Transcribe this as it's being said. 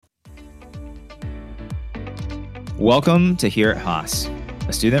Welcome to Here at Haas,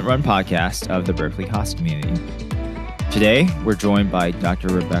 a student-run podcast of the Berkeley Haas community. Today, we're joined by Dr.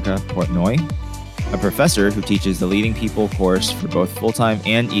 Rebecca Portnoy, a professor who teaches the Leading People course for both full-time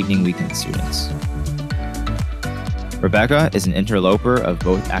and evening weekend students. Rebecca is an interloper of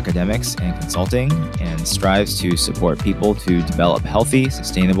both academics and consulting and strives to support people to develop healthy,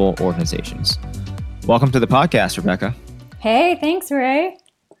 sustainable organizations. Welcome to the podcast, Rebecca. Hey, thanks, Ray.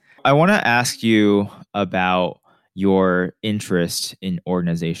 I want to ask you about your interest in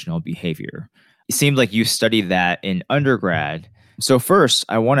organizational behavior. It seemed like you studied that in undergrad. So first,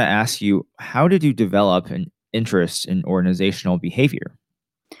 I want to ask you, how did you develop an interest in organizational behavior?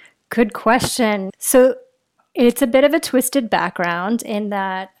 Good question. So it's a bit of a twisted background in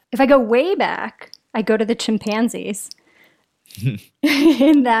that if I go way back, I go to the chimpanzees.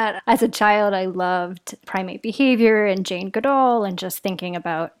 In that, as a child, I loved primate behavior and Jane Goodall and just thinking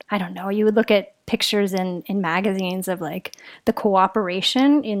about, I don't know, you would look at pictures in magazines of like the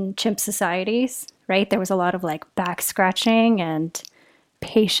cooperation in chimp societies, right? There was a lot of like back scratching and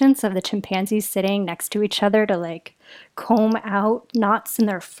patience of the chimpanzees sitting next to each other to like comb out knots in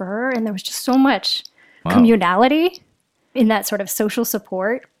their fur. And there was just so much communality in that sort of social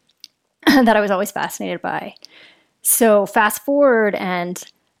support that I was always fascinated by. So fast forward, and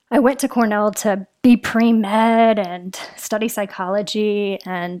I went to Cornell to be pre-med and study psychology.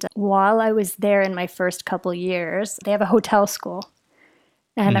 And while I was there in my first couple years, they have a hotel school.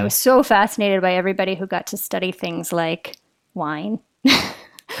 And I was so fascinated by everybody who got to study things like wine,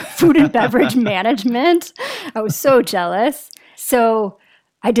 food and beverage management. I was so jealous. So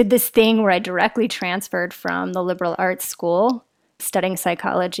I did this thing where I directly transferred from the liberal arts school, studying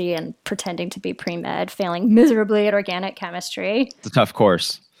psychology and pretending to be pre-med, failing miserably at organic chemistry. It's a tough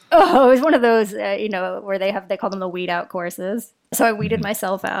course. Oh, it was one of those, where they call them the weed out courses. So I weeded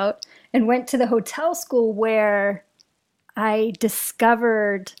myself out and went to the hotel school where I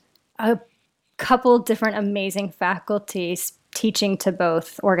discovered a couple different amazing faculties teaching to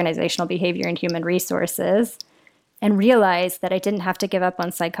both organizational behavior and human resources, and realized that I didn't have to give up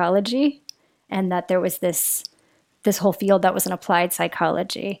on psychology and that there was this whole field that was an applied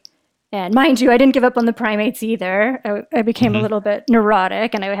psychology. And mind you, I didn't give up on the primates either. I became a little bit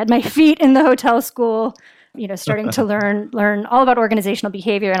neurotic, and I had my feet in the hotel school, starting to learn all about organizational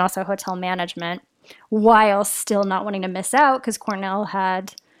behavior and also hotel management, while still not wanting to miss out because Cornell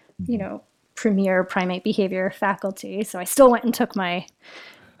had, premier primate behavior faculty. So I still went and took my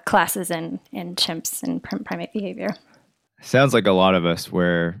classes in chimps and primate behavior. Sounds like a lot of us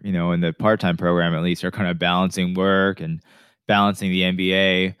where, in the part-time program at least, are kind of balancing work and balancing the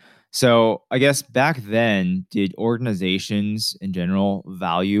MBA. So I guess back then, did organizations in general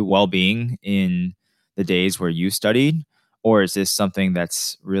value well-being in the days where you studied? Or is this something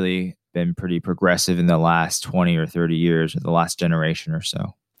that's really been pretty progressive in the last 20 or 30 years, or the last generation or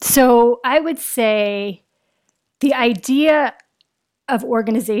so? So I would say the idea of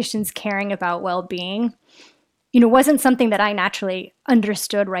organizations caring about well-being wasn't something that I naturally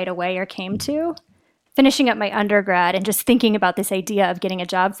understood right away or came to. Finishing up my undergrad and just thinking about this idea of getting a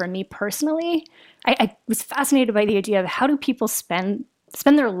job for me personally, I was fascinated by the idea of how do people spend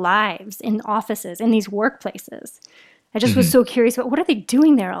their lives in offices, in these workplaces. I just was so curious about what are they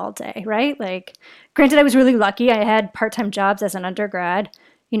doing there all day, right? Like, granted, I was really lucky. I had part-time jobs as an undergrad,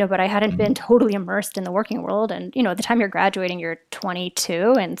 but I hadn't been totally immersed in the working world. And, at the time you're graduating, you're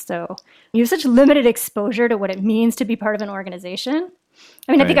 22. And so you have such limited exposure to what it means to be part of an organization.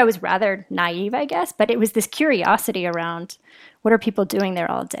 I mean, right. I think I was rather naive, I guess, but it was this curiosity around what are people doing there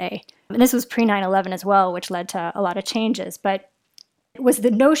all day? And this was pre-9/11 as well, which led to a lot of changes. But it was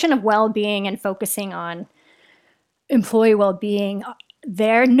the notion of well-being and focusing on employee well-being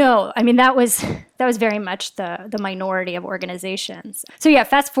there. No, I mean, that was very much the minority of organizations. So yeah,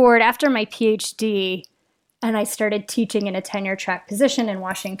 fast forward after my PhD, and I started teaching in a tenure track position in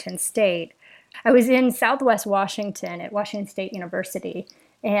Washington State. I was in Southwest Washington at Washington State University,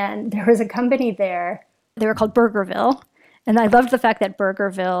 and there was a company there. They were called Burgerville, and I loved the fact that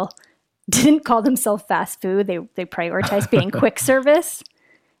Burgerville didn't call themselves fast food. They prioritized being quick service.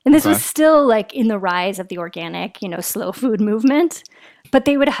 And this was still like in the rise of the organic, slow food movement. But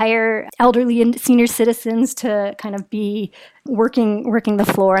they would hire elderly and senior citizens to kind of be working the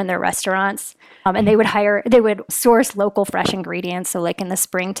floor in their restaurants. And they would source local fresh ingredients. So like in the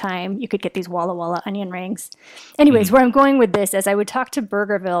springtime, you could get these Walla Walla onion rings. Anyways, where I'm going with this, as I would talk to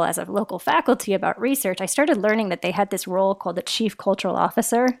Burgerville as a local faculty about research, I started learning that they had this role called the Chief Cultural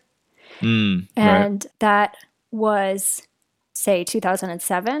Officer. And that was, say,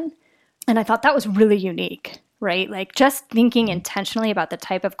 2007. And I thought that was really unique, right? Like just thinking intentionally about the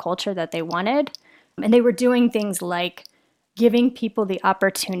type of culture that they wanted And they were doing things like giving people the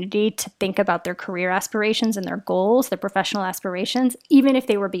opportunity to think about their career aspirations and their goals, their professional aspirations, even if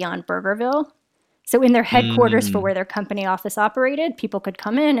they were beyond Burgerville. So in their headquarters for where their company office operated, people could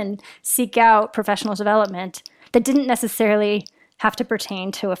come in and seek out professional development that didn't necessarily have to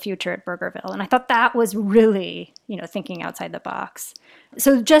pertain to a future at Burgerville. And I thought that was really, thinking outside the box.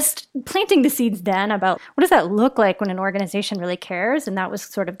 So just planting the seeds then about what does that look like when an organization really cares? And that was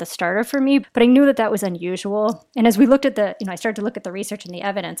sort of the starter for me. But I knew that that was unusual. And as we looked at I started to look at the research and the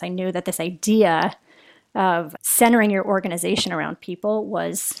evidence, I knew that this idea of centering your organization around people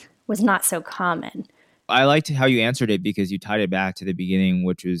was not so common. I liked how you answered it because you tied it back to the beginning,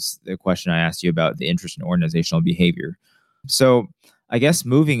 which was the question I asked you about the interest in organizational behavior. So I guess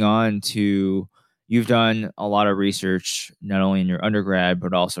moving on to, you've done a lot of research, not only in your undergrad,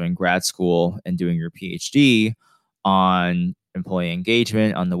 but also in grad school and doing your PhD on employee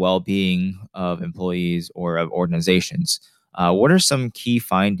engagement, on the well-being of employees or of organizations. What are some key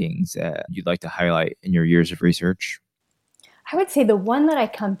findings that you'd like to highlight in your years of research? I would say the one that I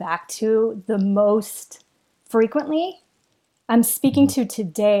come back to the most frequently, I'm speaking to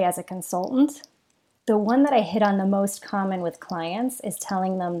today as a consultant. The one that I hit on the most common with clients is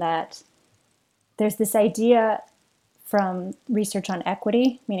telling them that there's this idea from research on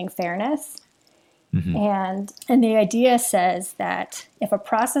equity, meaning fairness. And the idea says that if a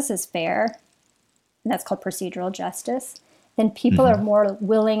process is fair, and that's called procedural justice, then people are more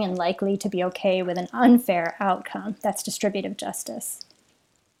willing and likely to be okay with an unfair outcome. That's distributive justice.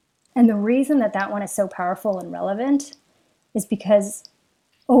 And the reason that that one is so powerful and relevant is because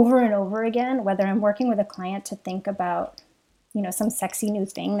over and over again, whether I'm working with a client to think about, some sexy new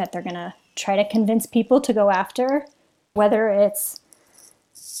thing that they're going to try to convince people to go after, whether it's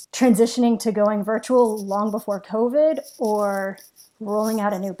transitioning to going virtual long before COVID or rolling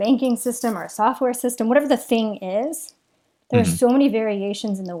out a new banking system or a software system, whatever the thing is, there are so many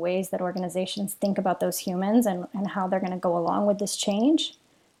variations in the ways that organizations think about those humans and how they're going to go along with this change.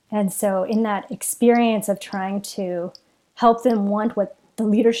 And so in that experience of trying to help them want what the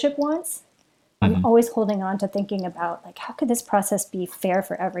leadership wants, I'm always holding on to thinking about, how could this process be fair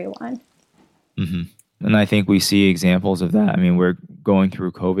for everyone? And I think we see examples of that. I mean, we're going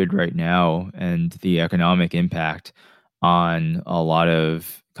through COVID right now, and the economic impact on a lot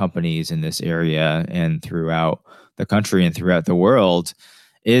of companies in this area and throughout the country and throughout the world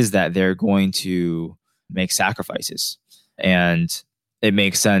is that they're going to make sacrifices. And it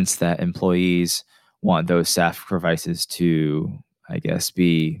makes sense that employees want those sacrifices to, I guess,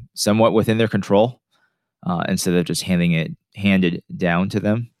 be somewhat within their control instead of just handed down to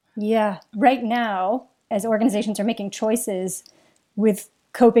them. Yeah. Right now, as organizations are making choices with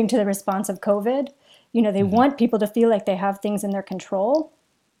coping to the response of COVID, they want people to feel like they have things in their control.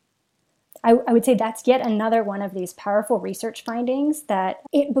 I would say that's yet another one of these powerful research findings that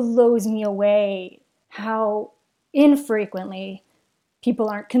it blows me away how infrequently people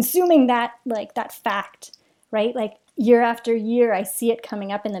aren't consuming that fact, right? Like year after year, I see it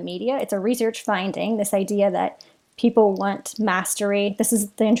coming up in the media. It's a research finding, this idea that people want mastery. This is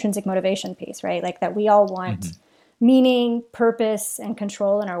the intrinsic motivation piece, right? Like that we all want meaning, purpose, and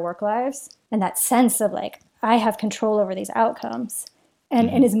control in our work lives. And that sense of I have control over these outcomes.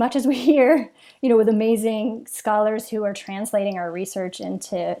 And as much as we hear, with amazing scholars who are translating our research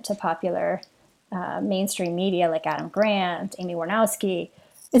into popular mainstream media like Adam Grant, Amy Warnowski,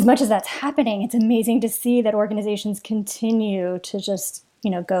 as much as that's happening, it's amazing to see that organizations continue to just,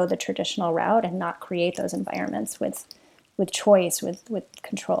 go the traditional route and not create those environments with choice, with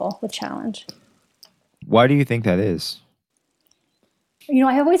control, with challenge. Why do you think that is?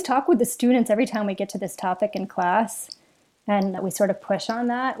 I always talk with the students every time we get to this topic in class. And we sort of push on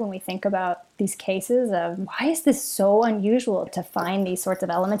that when we think about these cases of why is this so unusual to find these sorts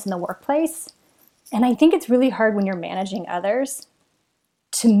of elements in the workplace? And I think it's really hard when you're managing others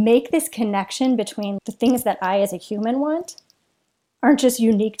to make this connection between the things that I as a human want aren't just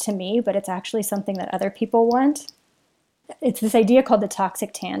unique to me, but it's actually something that other people want. It's this idea called the toxic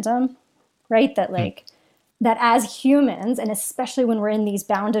tandem, right? That that as humans, and especially when we're in these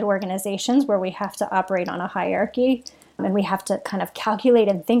bounded organizations where we have to operate on a hierarchy, and we have to kind of calculate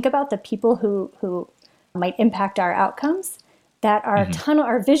and think about the people who might impact our outcomes, that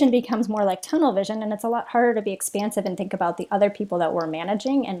our vision becomes more like tunnel vision, and it's a lot harder to be expansive and think about the other people that we're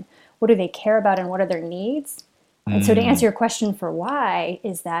managing and what do they care about and what are their needs. And so to answer your question for why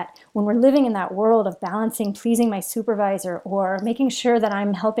is that when we're living in that world of balancing pleasing my supervisor or making sure that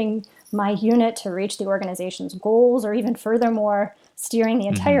I'm helping my unit to reach the organization's goals or even furthermore steering the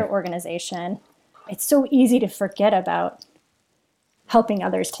entire organization, it's so easy to forget about helping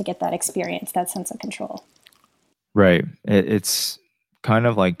others to get that experience, that sense of control. Right. It's kind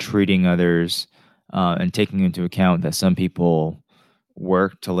of like treating others and taking into account that some people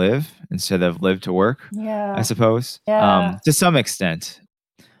work to live instead of live to work, I Yeah. suppose, Yeah. to some extent.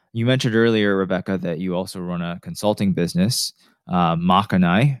 You mentioned earlier, Rebecca, that you also run a consulting business,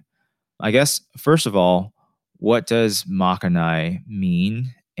 Makanai. I guess, first of all, what does Makanai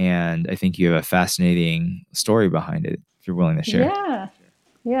mean? And I think you have a fascinating story behind it, if you're willing to share. Yeah.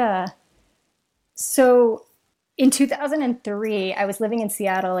 Yeah. So in 2003, I was living in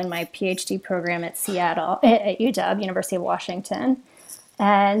Seattle in my PhD program at UW, University of Washington.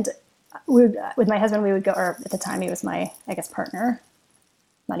 And with my husband, we would go, or at the time he was my, I guess, partner,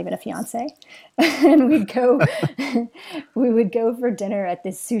 not even a fiance. And we would go for dinner at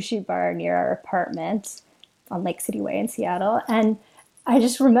this sushi bar near our apartment on Lake City Way in Seattle. And I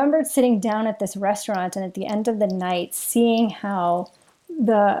just remembered sitting down at this restaurant and at the end of the night, seeing how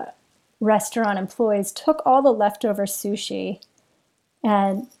the restaurant employees took all the leftover sushi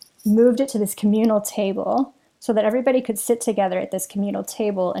and moved it to this communal table so that everybody could sit together at this communal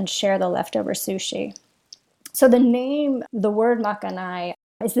table and share the leftover sushi. So the word makanai,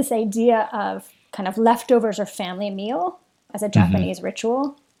 is this idea of kind of leftovers or family meal as a Japanese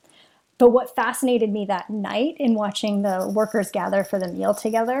ritual. But what fascinated me that night in watching the workers gather for the meal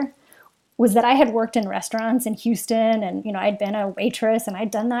together was that I had worked in restaurants in Houston and, I'd been a waitress and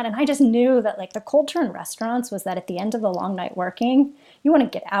I'd done that. And I just knew that like the culture in restaurants was that at the end of the long night working, you want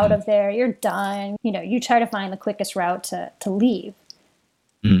to get out of there, you're done, you try to find the quickest route to leave.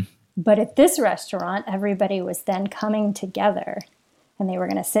 Mm. But at this restaurant, everybody was then coming together and they were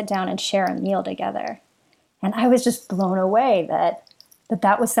going to sit down and share a meal together. And I was just blown away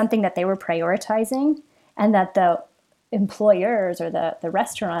that was something that they were prioritizing and that the employers or the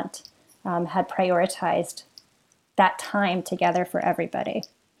restaurant had prioritized that time together for everybody.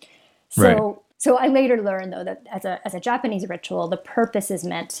 So I later learned, though, that as a Japanese ritual, the purpose is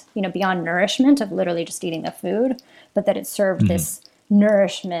meant, beyond nourishment of literally just eating the food, but that it served this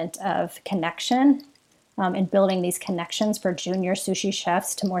nourishment of connection and building these connections for junior sushi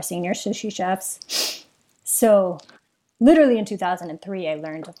chefs to more senior sushi chefs. So literally in 2003, I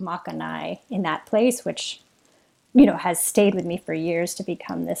learned of Makanai in that place, which, has stayed with me for years to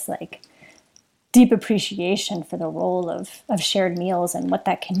become this like deep appreciation for the role of shared meals and what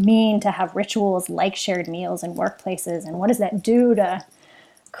that can mean to have rituals like shared meals in workplaces. And what does that do to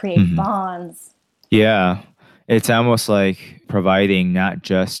create bonds? Yeah. It's almost like providing not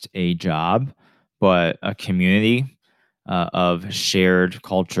just a job, but a community of shared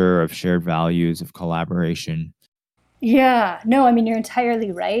culture, of shared values, of collaboration. Yeah, no, I mean, you're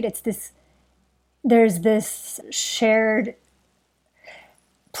entirely right. There's this shared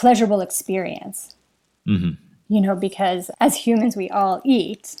pleasurable experience, because as humans, we all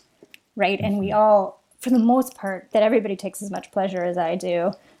eat, right? And we all, for the most part, that everybody takes as much pleasure as I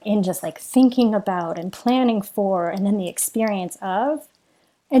do in just like thinking about and planning for, and then the experience of.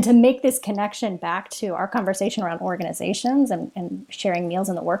 And to make this connection back to our conversation around organizations and sharing meals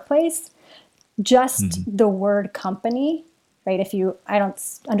in the workplace, just the word company, right? I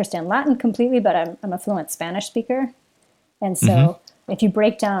don't understand Latin completely, but I'm a fluent Spanish speaker. And so if you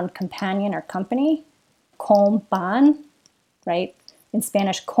break down companion or company, pan, right? In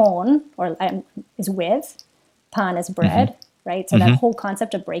Spanish, con is with, pan is bread, right? So that whole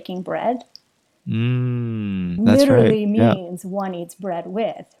concept of breaking bread That's literally right. means one eats bread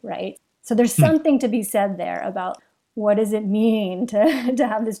with, right? So there's something to be said there about what does it mean to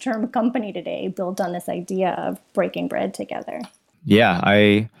have this term company today built on this idea of breaking bread together. Yeah,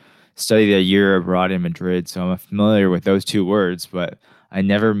 I studied a year abroad in Madrid, so I'm familiar with those two words, but I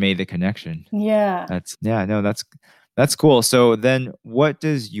never made the connection. Yeah. That's cool. So then what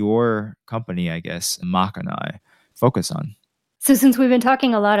does your company, I guess, Makanai, focus on? So since we've been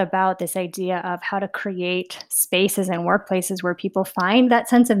talking a lot about this idea of how to create spaces and workplaces where people find that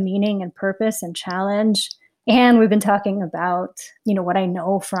sense of meaning and purpose and challenge, and we've been talking about, what I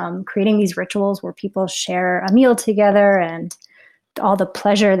know from creating these rituals where people share a meal together and all the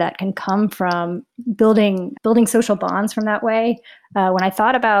pleasure that can come from building social bonds from that way. When I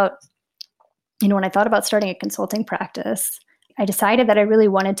thought about starting a consulting practice, I decided that I really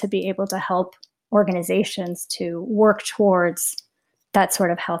wanted to be able to help organizations to work towards that sort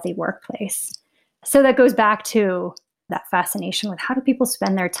of healthy workplace. So that goes back to that fascination with how do people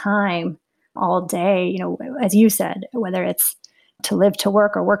spend their time all day, as you said, whether it's to live to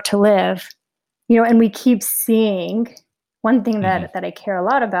work or work to live, and we keep seeing one thing that I care a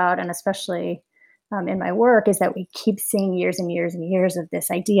lot about, and especially in my work, is that we keep seeing years and years and years of this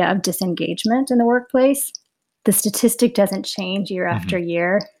idea of disengagement in the workplace. the statistic doesn't change year after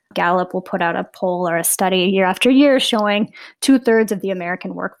year. Gallup will put out a poll or a study year after year showing 2/3 of the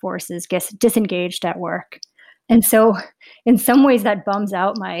American workforce is disengaged at work. And so in some ways that bums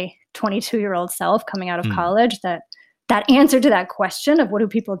out my 22-year-old self coming out of college, that answer to that question of what do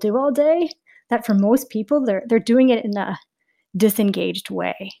people do all day, that for most people, they're doing it in a disengaged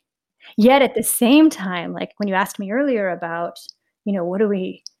way. Yet at the same time, like when you asked me earlier about, what do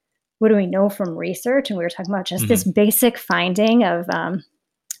we know from research? And we were talking about just this basic finding of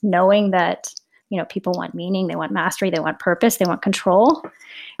knowing that, people want meaning, they want mastery, they want purpose, they want control.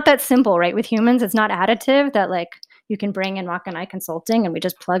 Not that simple, right? With humans, it's not additive that like you can bring in Makanai Consulting and we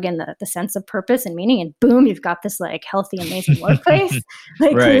just plug in the sense of purpose and meaning and boom, you've got this like healthy, amazing workplace.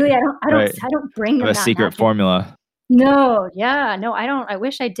 Like clearly I don't bring them a that secret magic formula. No, I don't. I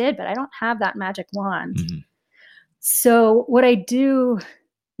wish I did, but I don't have that magic wand. So what I do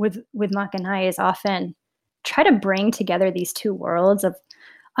with Makanai is often try to bring together these two worlds of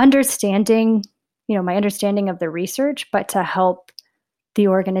understanding, my understanding of the research, but to help the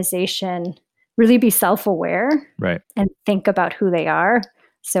organization really be self-aware and think about who they are.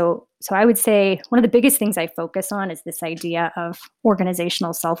 So I would say one of the biggest things I focus on is this idea of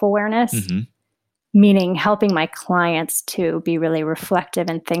organizational self-awareness. Meaning helping my clients to be really reflective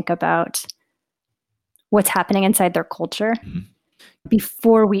and think about what's happening inside their culture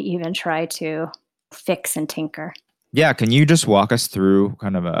before we even try to fix and tinker. Yeah. Can you just walk us through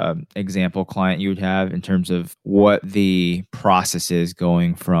kind of an example client you would have in terms of what the process is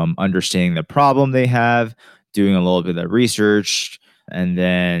going from understanding the problem they have, doing a little bit of research, and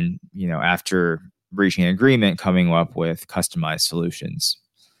then, after reaching an agreement, coming up with customized solutions?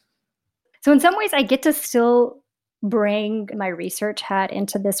 So in some ways, I get to still bring my research hat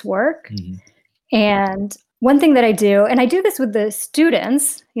into this work. And one thing that I do, and I do this with the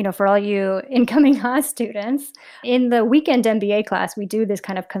students, for all you incoming Haas students, in the weekend MBA class, we do this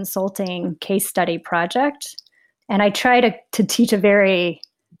kind of consulting case study project. And I try to teach a very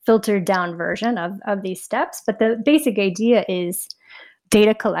filtered down version of these steps. But the basic idea is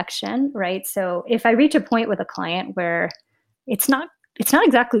data collection, right? So if I reach a point with a client where it's not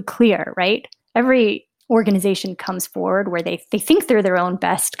exactly clear, right? Every organization comes forward where they think they're their own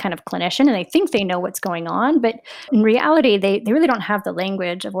best kind of clinician and they think they know what's going on. But in reality, they really don't have the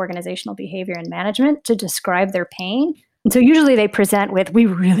language of organizational behavior and management to describe their pain. And so usually they present with, we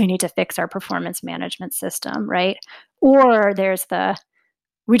really need to fix our performance management system, right? Or there's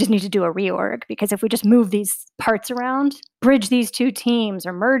we just need to do a reorg because if we just move these parts around, bridge these two teams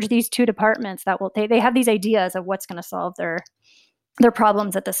or merge these two departments, they have these ideas of what's going to solve their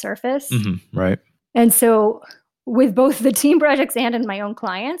problems at the surface. Right. And so with both the team projects and in my own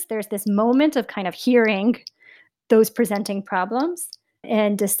clients, there's this moment of kind of hearing those presenting problems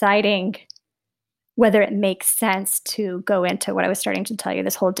and deciding whether it makes sense to go into what I was starting to tell you,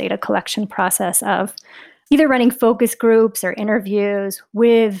 this whole data collection process of either running focus groups or interviews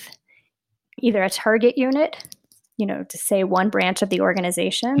with either a target unit, to say one branch of the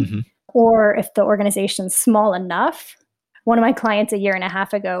organization, or if the organization's small enough. One of my clients a year and a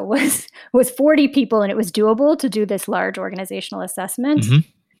half ago was 40 people, and it was doable to do this large organizational assessment.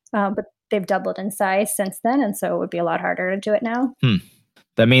 But they've doubled in size since then, and so it would be a lot harder to do it now.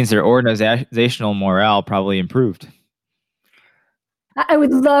 That means their organizational morale probably improved. I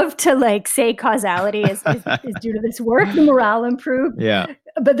would love to say causality is due to this work, the morale improved. Yeah.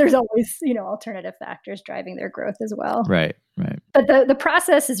 But there's always, alternative factors driving their growth as well. Right. But the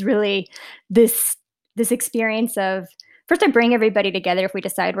process is really this experience of, first, I bring everybody together if we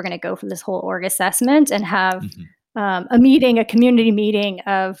decide we're going to go for this whole org assessment and have a community meeting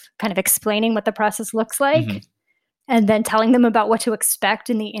of kind of explaining what the process looks like and then telling them about what to expect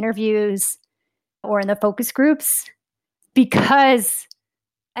in the interviews or in the focus groups. Because,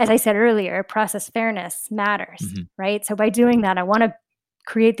 as I said earlier, process fairness matters, right? So by doing that, I want to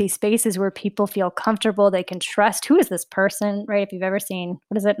create these spaces where people feel comfortable, they can trust, who is this person, right? If you've ever seen,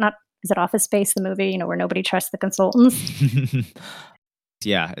 is it Office Space, the movie, where nobody trusts the consultants?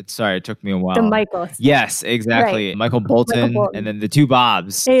 Yeah, it took me a while. The Michaels. Yes, exactly. Right. Michael Bolton, and then the two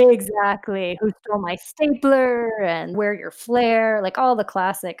Bobs. Exactly. Who stole my stapler and wear your flare, all the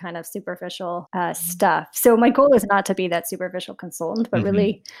classic kind of superficial stuff. So my goal is not to be that superficial consultant, but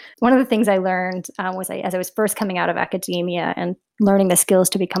really one of the things I learned as I was first coming out of academia and learning the skills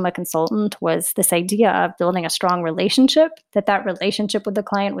to become a consultant was this idea of building a strong relationship, that relationship with the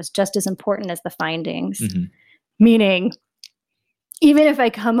client was just as important as the findings. Meaning, even if I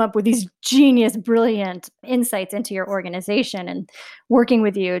come up with these genius, brilliant insights into your organization and working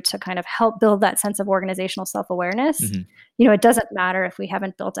with you to kind of help build that sense of organizational self-awareness, Hmm. it doesn't matter if we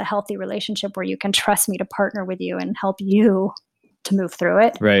haven't built a healthy relationship where you can trust me to partner with you and help you to move through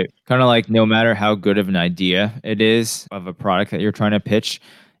it. Right. Kind of like no matter how good of an idea it is of a product that you're trying to pitch,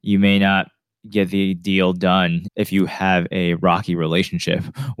 you may not get the deal done if you have a rocky relationship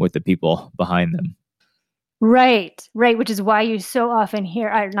with the people behind them. Right, right, which is why you so often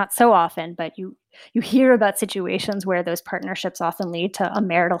hear, not so often, but you hear about situations where those partnerships often lead to a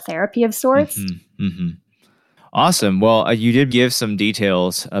marital therapy of sorts. Hmm. Hmm. Awesome. Well, you did give some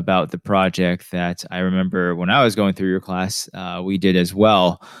details about the project that I remember when I was going through your class, we did as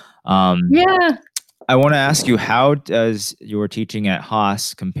well. Um, Yeah. I want to ask you, how does your teaching at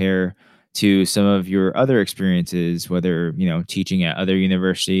Haas compare to some of your other experiences, whether, teaching at other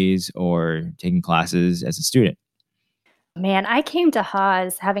universities or taking classes as a student? Man, I came to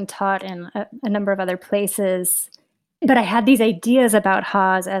Haas having taught in a number of other places, but I had these ideas about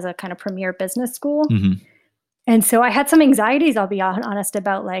Haas as a kind of premier business school. Hmm. And so I had some anxieties, I'll be honest,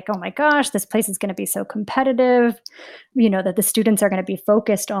 about like, oh my gosh, this place is going to be so competitive, that the students are going to be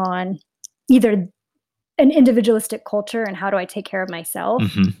focused on either an individualistic culture and how do I take care of myself.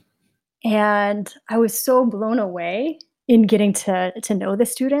 Hmm. And I was so blown away in getting to know the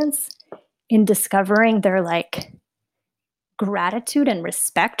students, in discovering their like gratitude and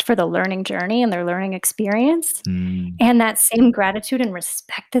respect for the learning journey and their learning experience, Mm-hmm. and that same gratitude and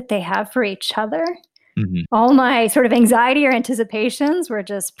respect that they have for each other. Hmm. All my sort of anxiety or anticipations were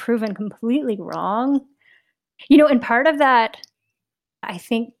just proven completely wrong. And part of that, I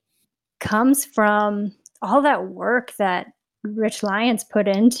think, comes from all that work that Rich Lyons put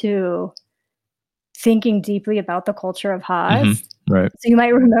into thinking deeply about the culture of Hmm. Haas. Right. So you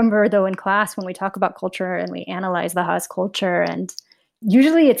might remember, though, in class when we talk about culture and we analyze the Haas culture, and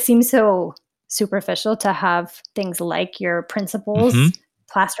usually it seems so superficial to have things like your Hmm. principles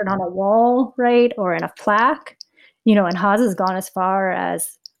plastered on a wall, right, or in a plaque. And Haas has gone as far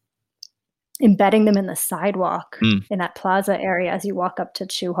as embedding them in the sidewalk Mm. in that plaza area as you walk up to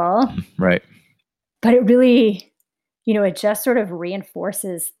Chu Hall. Right. But it really, it just sort of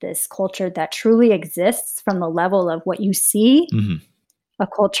reinforces this culture that truly exists from the level of what you see, Hmm. a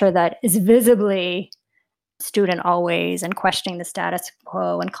culture that is visibly student always and questioning the status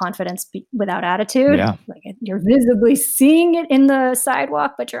quo and confidence without attitude. Yeah. Like you're visibly seeing it in the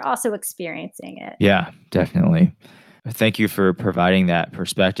sidewalk, but you're also experiencing it. Yeah, definitely. Thank you for providing that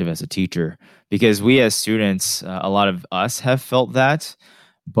perspective as a teacher, because we as students, a lot of us have felt that,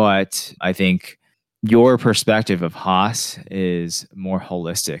 but I think your perspective of Haas is more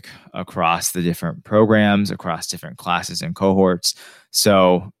holistic across the different programs, across different classes and cohorts.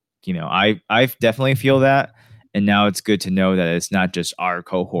 So, I definitely feel that. And now it's good to know that it's not just our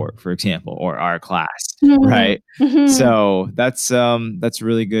cohort, for example, or our class, Mhm. right? Mhm. So that's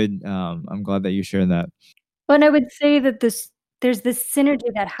really good. I'm glad that you shared that. And I would say that there's this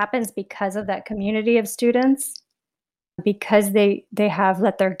synergy that happens because of that community of students, because they have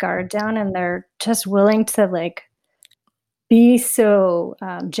let their guard down and they're just willing to like be so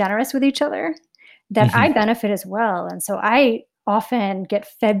generous with each other, that I Hmm. benefit as well. And so I often get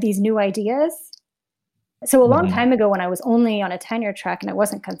fed these new ideas. So a long Hmm. time ago, when I was only on a tenure track and I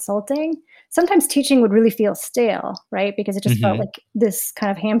wasn't consulting, sometimes teaching would really feel stale, right? Because it just felt Hmm. like this kind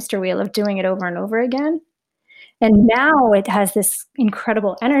of hamster wheel of doing it over and over again. And now it has this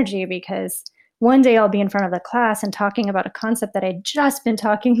incredible energy because one day I'll be in front of the class and talking about a concept that I'd just been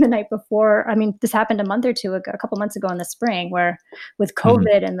talking the night before. I mean, this happened a month or two ago, a couple months ago in the spring, where with Hmm.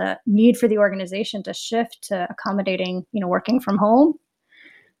 COVID and the need for the organization to shift to accommodating, working from home,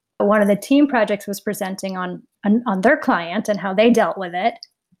 one of the team projects was presenting on their client and how they dealt with it,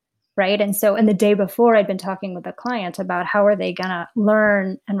 right? And so, and the day before, I'd been talking with a client about how are they going to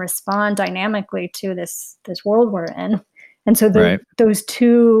learn and respond dynamically to this world we're in. And so, Right. those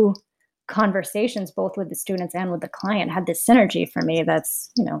two conversations, both with the students and with the client, had this synergy for me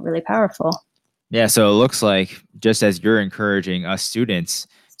that's really powerful. Yeah. So it looks like, just as you're encouraging us students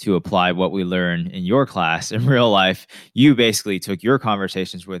to apply what we learn in your class in real life, you basically took your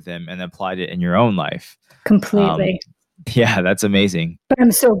conversations with them and applied it in your own life. Um, Completely. yeah, that's amazing. But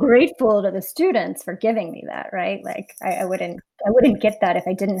I'm so grateful to the students for giving me that, right? Like I wouldn't get that if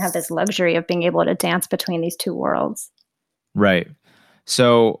I didn't have this luxury of being able to dance between these two worlds. Right.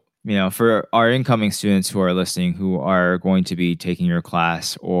 So, for our incoming students who are listening, who are going to be taking your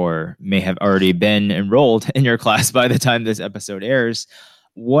class or may have already been enrolled in your class by the time this episode airs,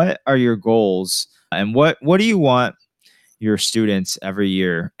 what are your goals, and what do you want your students every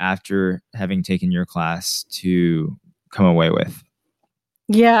year after having taken your class to come away with?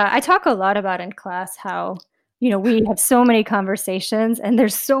 Yeah, I talk a lot about in class how, we have so many conversations and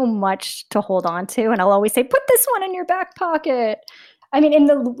there's so much to hold on to. And I'll always say, put this one in your back pocket. I mean, in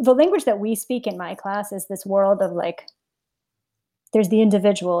the language that we speak in my class is this world of like, there's the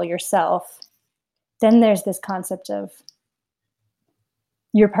individual, yourself. Then there's this concept of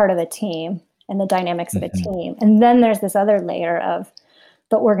you're part of a team and the dynamics of a Mhm. team. And then there's this other layer of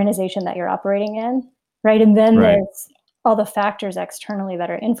the organization that you're operating in, right? And then Right. there's all the factors externally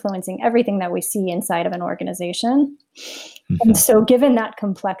that are influencing everything that we see inside of an organization. And Mhm. so, given that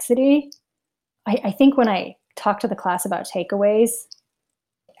complexity, I think when I talk to the class about takeaways,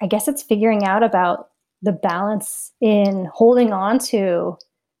 I guess it's figuring out about the balance in holding on to,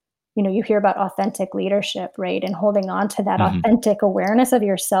 you hear about authentic leadership, right? And holding on to that Mhm. authentic awareness of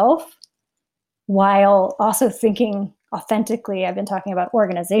yourself while also thinking authentically. I've been talking about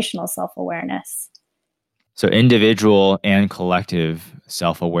organizational self awareness. So individual and collective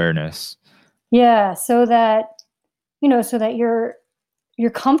self-awareness. Yeah, so that you're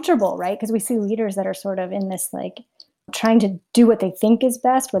comfortable, right? Because we see leaders that are sort of in this like trying to do what they think is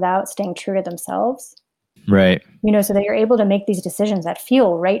best without staying true to themselves. Right. So that you're able to make these decisions that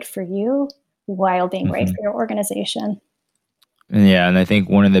feel right for you while being right Mhm. for your organization. And yeah, and I think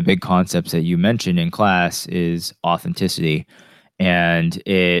one of the big concepts that you mentioned in class is authenticity. And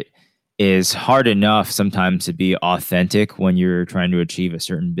it is hard enough sometimes to be authentic when you're trying to achieve a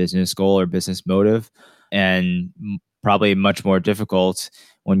certain business goal or business motive, and probably much more difficult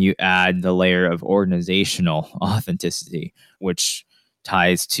when you add the layer of organizational authenticity, which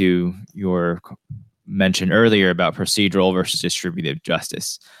ties to your mention earlier about procedural versus distributive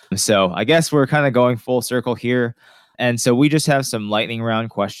justice. So I guess we're kind of going full circle here. And so we just have some lightning round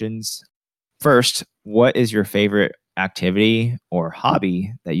questions. First, what is your favorite activity or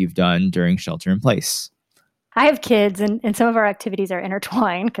hobby that you've done during shelter in place? I have kids, and some of our activities are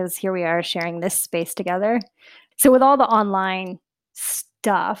intertwined because here we are sharing this space together. So, with all the online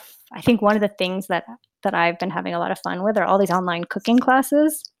stuff, I think one of the things that I've been having a lot of fun with are all these online cooking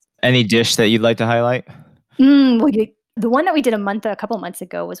classes. Any dish that you'd like to highlight? Well, the one that we did a couple months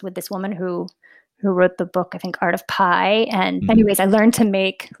ago was with this woman who wrote the book, I think, Art of Pie. And Mhm. anyways, I learned to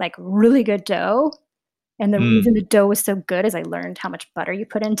make like really good dough. And the reason Mm. the dough was so good is I learned how much butter you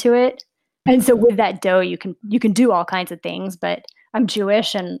put into it. And so with that dough, you can do all kinds of things. But I'm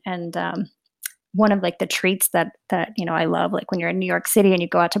Jewish, and one of like the treats that I love, like when you're in New York City and you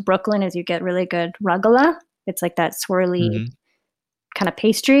go out to Brooklyn, is you get really good rugala. It's like that swirly Mhm. kind of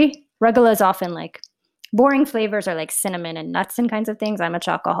pastry. Rugala is often like boring flavors are like cinnamon and nuts and kinds of things. I'm a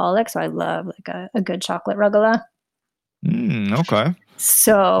chocoholic, so I love like a good chocolate rugala. Okay.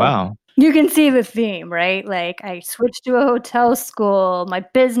 So Wow. you can see the theme, right? Like I switched to a hotel school. My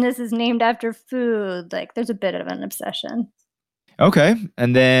business is named after food. Like there's a bit of an obsession. Okay.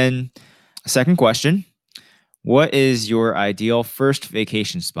 And then second question, what is your ideal first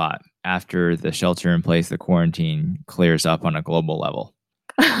vacation spot after the shelter in place, the quarantine clears up on a global level?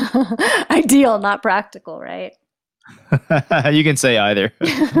 Ideal, not practical, right? You can say either.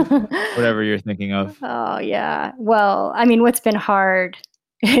 Whatever you're thinking of. Oh yeah. Well, I mean, what's been hard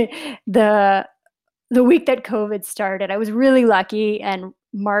the the week that COVID started, I was really lucky, and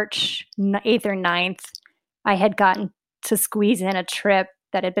March 8th or 9th, I had gotten to squeeze in a trip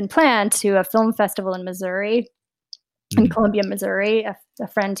that had been planned to a film festival in Missouri, in Mhm. Columbia, Missouri. A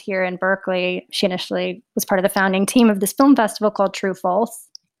friend here in Berkeley, she initially was part of the founding team of this film festival called True False.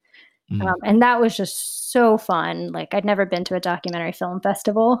 Mhm. And that was just so fun. Like, I'd never been to a documentary film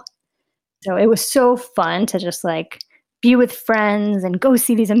festival. So it was so fun to just like be with friends and go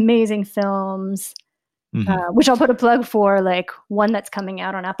see these amazing films, Mhm. which I'll put a plug for, like one that's coming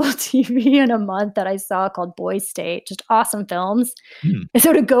out on Apple TV in a month that I saw called Boys State, just awesome films. Mm. And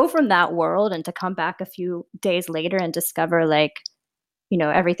so to go from that world and to come back a few days later and discover like,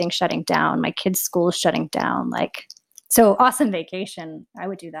 everything shutting down, my kids' school shutting down, like, so awesome vacation. I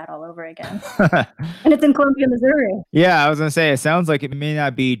would do that all over again. And it's in Columbia, Missouri. Yeah, I was gonna say it sounds like it may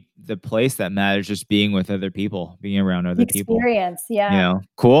not be the place that matters, just being with other people, being around The other people. experience, yeah.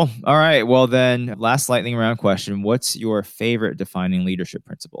 Cool. All right. Well, then, last lightning round question: what's your favorite defining leadership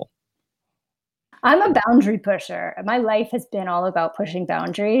principle? I'm a boundary pusher. My life has been all about pushing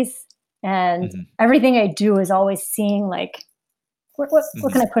boundaries, and Mhm. everything I do is always seeing like what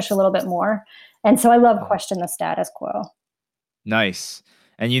can Mhm. I push a little bit more? And so I love Mhm. question the status quo. Nice.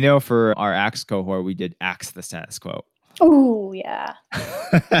 And for our Axe cohort, we did Axe the status quo. Oh yeah,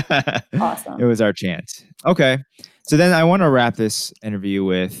 It awesome. was our chance. Okay. So then I want to wrap this interview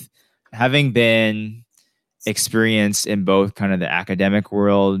with having been experienced in both kind of the academic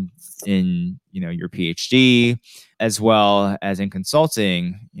world in, your PhD, as well as in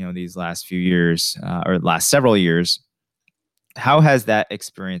consulting, these last few years or last several years, how has that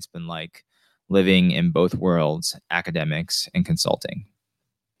experience been like living in both worlds, academics and consulting?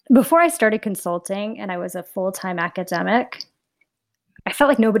 Before I started consulting and I was a full-time academic, I felt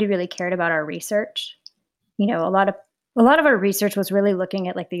like nobody really cared about our research. A lot of our research was really looking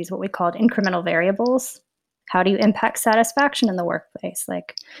at like these, what we called incremental variables. How do you impact satisfaction in the workplace?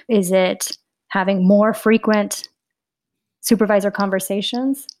 Like, is it having more frequent supervisor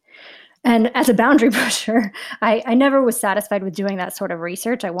conversations? And as a boundary pusher, I never was satisfied with doing that sort of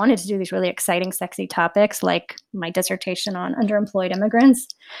research. I wanted to do these really exciting, sexy topics like my dissertation on underemployed immigrants.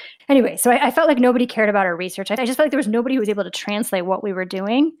 Anyway, so I felt like nobody cared about our research. I just felt like there was nobody who was able to translate what we were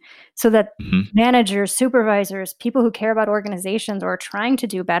doing so that managers, supervisors, people who care about organizations or are trying to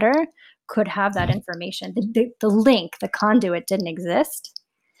do better could have that information. The link, the conduit didn't exist.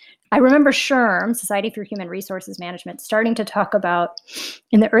 I remember SHRM, Society for Human Resources Management, starting to talk about,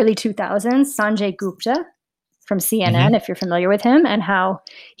 in the early 2000s, Sanjay Gupta from CNN, if you're familiar with him, and how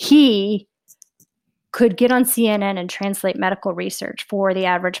he could get on CNN and translate medical research for the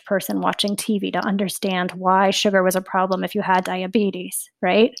average person watching TV to understand why sugar was a problem if you had diabetes,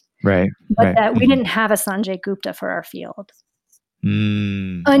 right? Right. But that we didn't have a Sanjay Gupta for our field.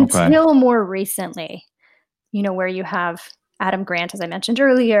 Until more recently, where you have Adam Grant, as I mentioned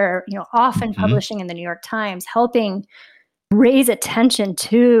earlier, often publishing in the New York Times, helping raise attention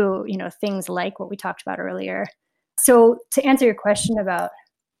to, things like what we talked about earlier. So to answer your question about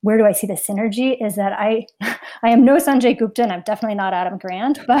where do I see the synergy is that I am no Sanjay Gupta and I'm definitely not Adam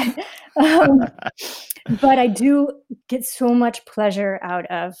Grant, but I do get so much pleasure out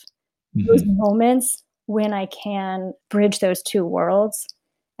of those moments when I can bridge those two worlds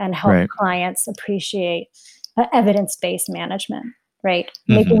and help clients appreciate evidence-based management, right?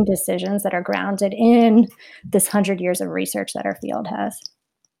 Making decisions that are grounded in this 100 years of research that our field has.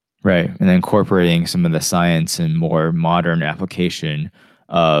 Right. And incorporating some of the science and more modern application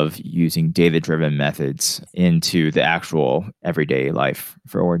of using data-driven methods into the actual everyday life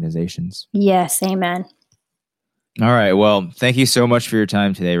for organizations. Yes. Amen. All right. Well, thank you so much for your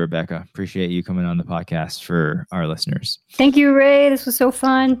time today, Rebecca. Appreciate you coming on the podcast for our listeners. Thank you, Ray. This was so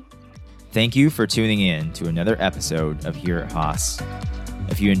fun. Thank you for tuning in to another episode of Here at Haas.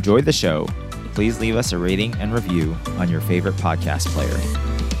 If you enjoyed the show, please leave us a rating and review on your favorite podcast player.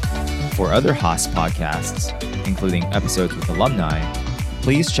 For other Haas podcasts, including episodes with alumni,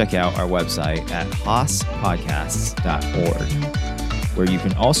 please check out our website at haaspodcasts.org, where you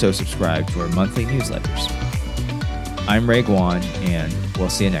can also subscribe to our monthly newsletters. I'm Ray Guan, and we'll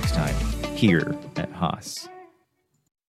see you next time here at Haas.